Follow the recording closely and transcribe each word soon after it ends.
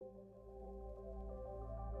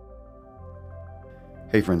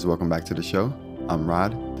Hey friends, welcome back to the show. I'm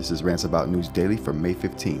Rod. This is Rants About News Daily for May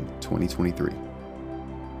 15, 2023.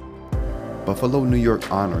 Buffalo, New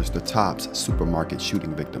York honors the Tops supermarket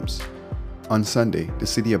shooting victims. On Sunday, the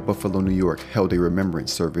city of Buffalo, New York held a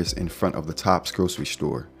remembrance service in front of the Tops grocery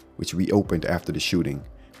store, which reopened after the shooting,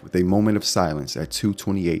 with a moment of silence at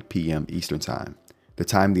 2:28 p.m. Eastern Time, the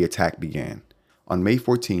time the attack began. On May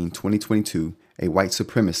 14, 2022, a white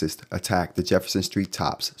supremacist attacked the Jefferson Street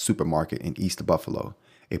Tops supermarket in East Buffalo,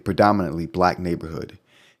 a predominantly black neighborhood,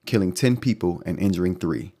 killing 10 people and injuring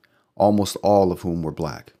 3, almost all of whom were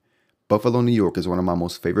black. Buffalo, New York is one of my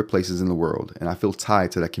most favorite places in the world, and I feel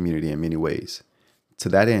tied to that community in many ways. To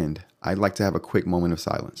that end, I'd like to have a quick moment of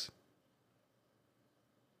silence.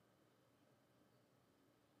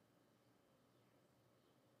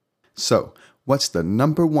 So, what's the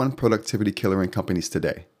number one productivity killer in companies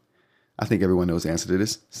today? I think everyone knows the answer to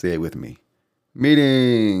this. Say it with me.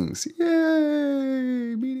 Meetings!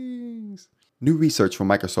 Yay! Meetings! New research from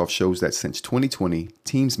Microsoft shows that since 2020,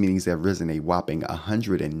 Teams meetings have risen a whopping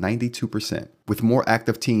 192%, with more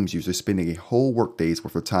active Teams users spending a whole workday's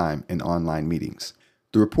worth of time in online meetings.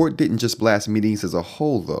 The report didn't just blast meetings as a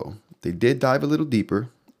whole, though. They did dive a little deeper,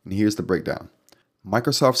 and here's the breakdown.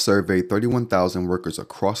 Microsoft surveyed 31,000 workers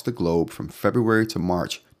across the globe from February to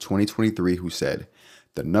March 2023 who said,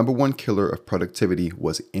 the number one killer of productivity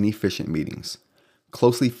was inefficient meetings,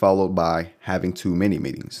 closely followed by having too many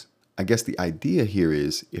meetings. I guess the idea here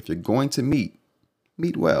is if you're going to meet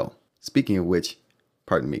well. Speaking of which,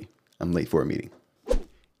 pardon me, I'm late for a meeting.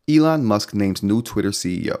 Elon Musk names new Twitter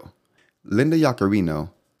CEO. Linda Yaccarino,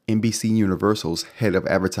 NBC Universal's head of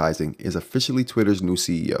advertising, is officially Twitter's new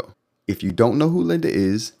CEO. If you don't know who Linda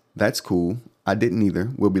is, that's cool. I didn't either.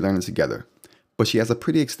 We'll be learning together. But she has a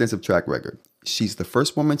pretty extensive track record. She's the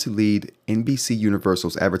first woman to lead NBC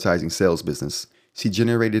Universal's advertising sales business. She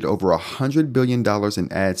generated over $100 billion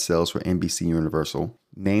in ad sales for NBC Universal,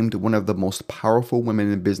 named one of the most powerful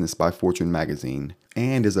women in business by Fortune magazine,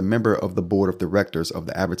 and is a member of the board of directors of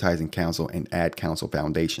the Advertising Council and Ad Council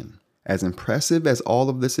Foundation. As impressive as all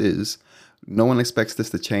of this is, no one expects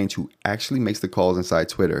this to change who actually makes the calls inside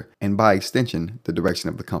Twitter, and by extension, the direction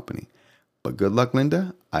of the company. But good luck,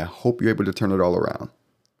 Linda. I hope you're able to turn it all around.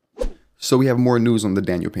 So we have more news on the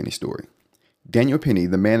Daniel Penny story. Daniel Penny,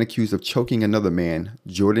 the man accused of choking another man,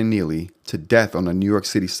 Jordan Neely, to death on a New York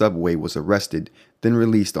City subway, was arrested, then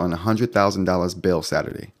released on $100,000 bail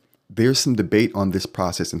Saturday. There's some debate on this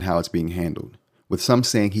process and how it's being handled, with some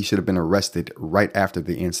saying he should have been arrested right after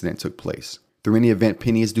the incident took place. Through any event,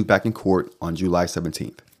 Penny is due back in court on July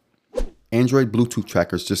 17th. Android Bluetooth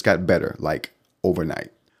trackers just got better, like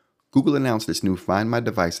overnight. Google announced its new Find My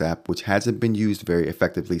Device app, which hasn't been used very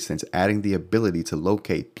effectively since adding the ability to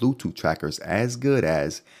locate Bluetooth trackers as good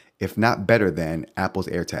as, if not better than, Apple's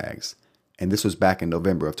AirTags. And this was back in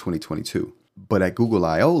November of 2022. But at Google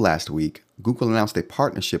I/O last week, Google announced a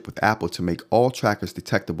partnership with Apple to make all trackers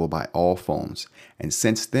detectable by all phones. And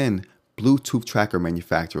since then, Bluetooth tracker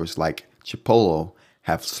manufacturers like Chipolo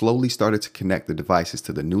have slowly started to connect the devices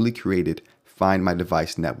to the newly created Find My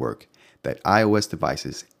Device network that iOS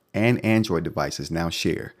devices and Android devices now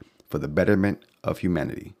share for the betterment of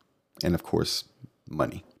humanity. And of course,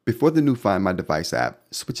 money. Before the new Find My Device app,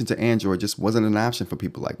 switching to Android just wasn't an option for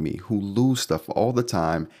people like me who lose stuff all the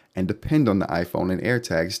time and depend on the iPhone and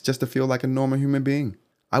AirTags just to feel like a normal human being.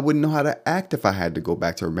 I wouldn't know how to act if I had to go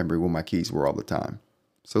back to remembering where my keys were all the time.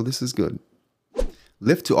 So this is good.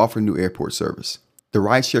 Lyft to offer new airport service. The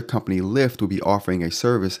rideshare company Lyft will be offering a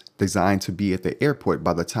service designed to be at the airport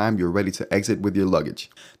by the time you're ready to exit with your luggage.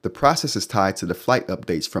 The process is tied to the flight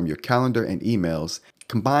updates from your calendar and emails,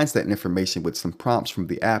 combines that information with some prompts from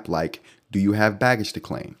the app like, do you have baggage to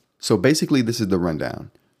claim? So basically this is the rundown.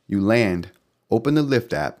 You land, open the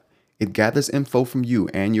Lyft app, it gathers info from you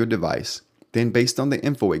and your device, then based on the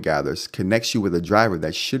info it gathers, connects you with a driver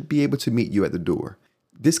that should be able to meet you at the door.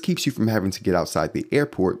 This keeps you from having to get outside the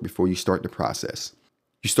airport before you start the process.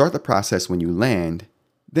 You start the process when you land,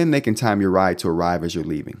 then they can time your ride to arrive as you're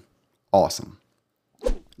leaving. Awesome.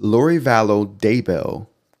 Lori Vallow Daybell,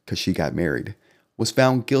 because she got married, was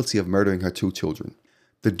found guilty of murdering her 2 children.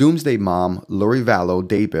 The doomsday mom, Lori Vallow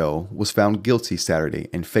Daybell, was found guilty Saturday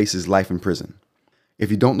and faces life in prison.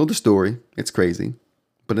 If you don't know the story, it's crazy.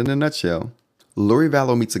 But in a nutshell, Lori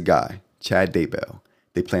Vallow meets a guy, Chad Daybell.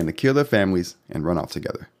 They plan to kill their families and run off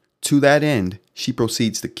together. To that end, she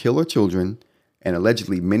proceeds to kill her children and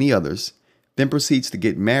allegedly many others, then proceeds to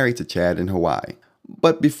get married to Chad in Hawaii.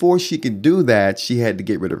 But before she could do that, she had to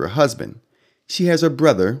get rid of her husband. She has her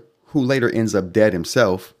brother, who later ends up dead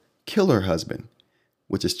himself, kill her husband,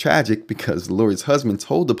 which is tragic because Lori's husband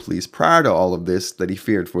told the police prior to all of this that he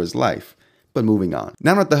feared for his life. But moving on.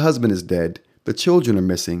 Now that the husband is dead, the children are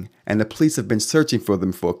missing, and the police have been searching for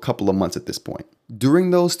them for a couple of months at this point.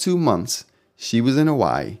 During those 2 months, she was in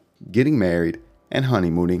Hawaii, getting married and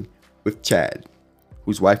honeymooning with Chad,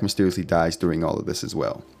 whose wife mysteriously dies during all of this as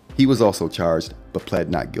well. He was also charged, but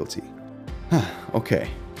pled not guilty. Okay,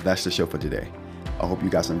 that's the show for today. I hope you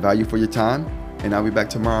got some value for your time, and I'll be back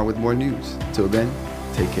tomorrow with more news. Till then,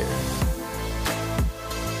 take care.